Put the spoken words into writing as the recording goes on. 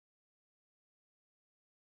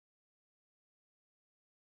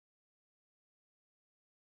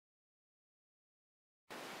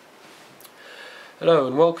Hello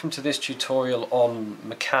and welcome to this tutorial on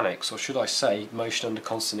mechanics, or should I say motion under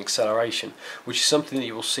constant acceleration, which is something that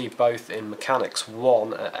you will see both in Mechanics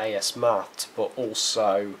 1 at AS Maths but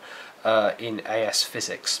also in AS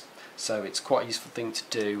Physics. So it's quite a useful thing to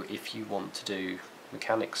do if you want to do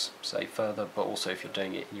mechanics, say further, but also if you're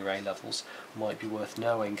doing it in your A levels, might be worth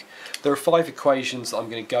knowing. There are 5 equations that I'm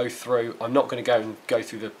going to go through. I'm not going to go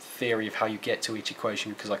through the theory of how you get to each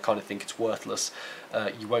equation because I kind of think it's worthless.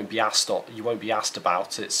 You won't be asked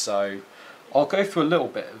about it, so I'll go through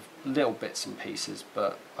little bits and pieces,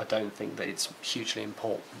 but I don't think that it's hugely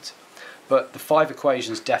important. But the 5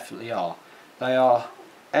 equations definitely are. They are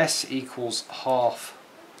S equals half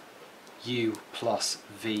U plus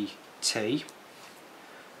VT,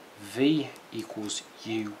 V equals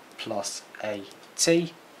U plus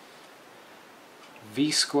AT,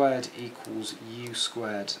 V squared equals U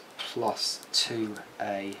squared plus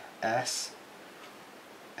 2AS,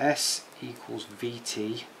 S equals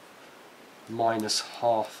VT minus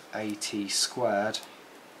half AT squared,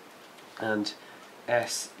 and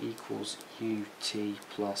S equals UT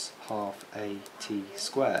plus half AT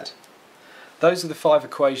squared. Those are the 5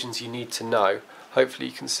 equations you need to know. Hopefully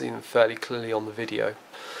you can see them fairly clearly on the video.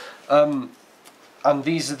 And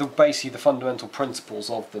these are basically the fundamental principles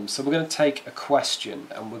of them. So we're going to take a question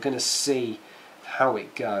and we're going to see how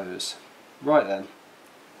it goes. Right then,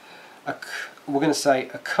 we're going to say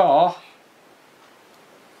a car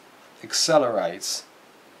accelerates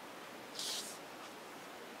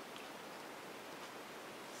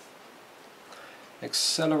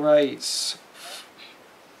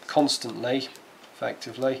constantly,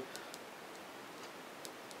 effectively,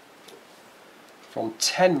 from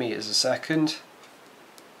 10 meters a second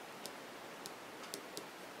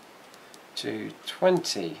to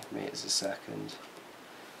 20 meters a second,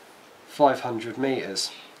 500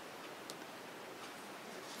 meters.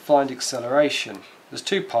 Find acceleration. There's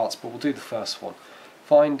 2 parts, but we'll do the first one.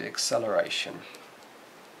 Find acceleration.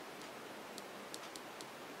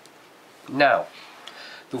 Now,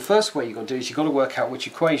 the first way you've got to do is you've got to work out which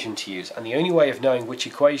equation to use, and the only way of knowing which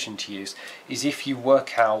equation to use is if you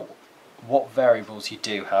work out what variables you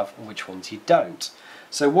do have and which ones you don't.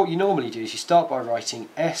 So what you normally do is you start by writing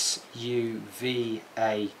SUVAT,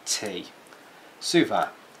 suvat,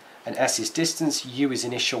 and S is distance, U is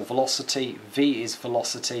initial velocity, V is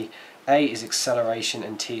velocity, A is acceleration,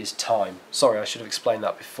 and T is time. Sorry, I should have explained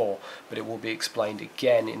that before, but it will be explained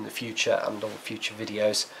again in the future and on future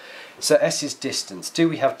videos. So S is distance. Do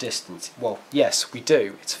we have distance? Well, yes, we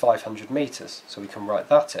do. It's 500 meters, so we can write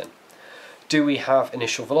that in. Do we have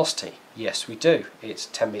initial velocity? Yes, we do. It's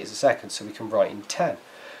 10 meters a second, so we can write in 10.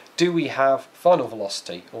 Do we have final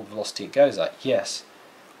velocity, or velocity it goes at? Yes.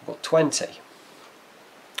 We've got 20.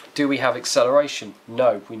 Do we have acceleration?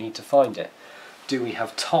 No, we need to find it. Do we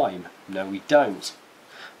have time? No, we don't.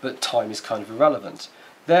 But time is kind of irrelevant.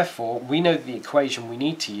 Therefore, we know that the equation we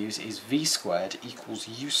need to use is V squared equals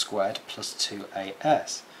U squared plus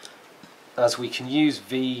 2AS. As we can use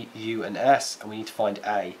V, U and S, and we need to find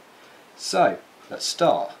A. So, let's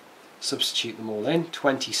start. Substitute them all in.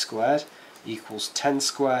 20 squared equals 10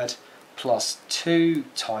 squared plus 2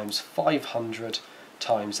 times 500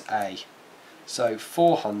 times A. So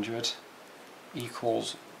 400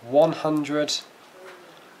 equals 100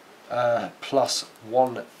 plus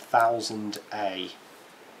 1000 A.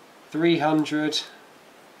 300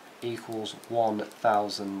 equals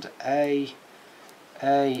 1000 A.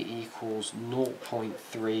 A equals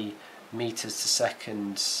 0.3 meters to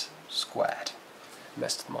seconds squared.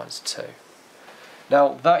 Messed with minus 2.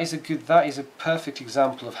 Now that is a perfect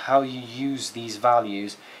example of how you use these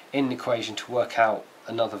values in an equation to work out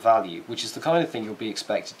another value, which is the kind of thing you'll be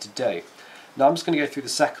expected to do. Now I'm just going to go through the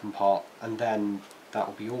second part and then that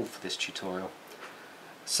will be all for this tutorial.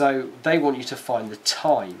 So they want you to find the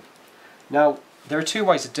time. Now there are 2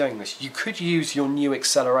 ways of doing this. You could use your new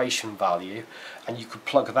acceleration value and you could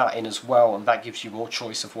plug that in as well, and that gives you more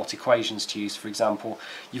choice of what equations to use. For example,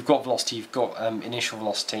 you've got velocity, you've got initial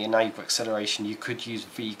velocity, and now you've got acceleration. You could use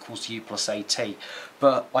V equals U plus AT,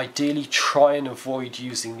 but ideally try and avoid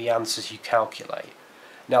using the answers you calculate.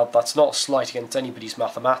 Now that's not a slight against anybody's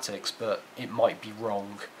mathematics, but it might be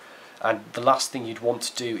wrong. And the last thing you'd want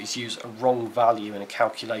to do is use a wrong value in a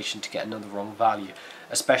calculation to get another wrong value,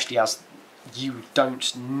 especially as you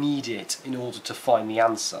don't need it in order to find the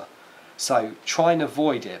answer. So try and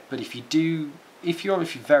avoid it, but if you do, if you're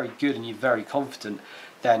very good and you're very confident,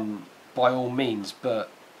 then by all means, but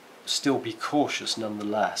still be cautious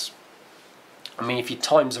nonetheless. I mean, if your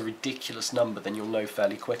time's a ridiculous number, then you'll know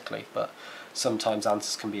fairly quickly, but sometimes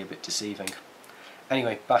answers can be a bit deceiving.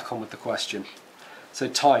 Anyway, back on with the question. So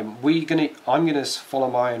time, I'm gonna follow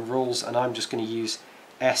my own rules, and I'm just gonna use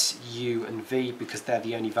S, U and V because they're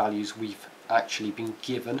the only values we've actually been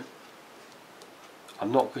given.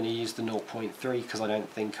 I'm not going to use the 0.3 because I don't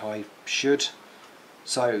think I should.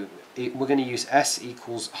 So we're going to use S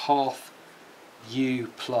equals half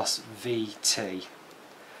U plus VT.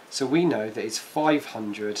 So we know that it's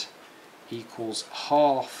 500 equals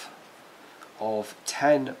half of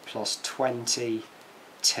 10 plus 20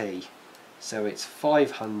 T. So it's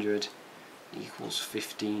 500 equals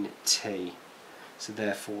 15T. So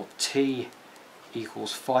therefore T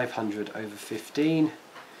equals 500 over 15.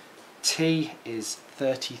 T is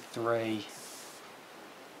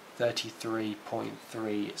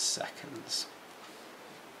 33.3 seconds.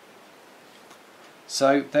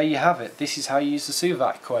 So there you have it. This is how you use the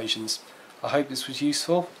suvat equations. I hope this was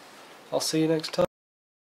useful. I'll see you next time.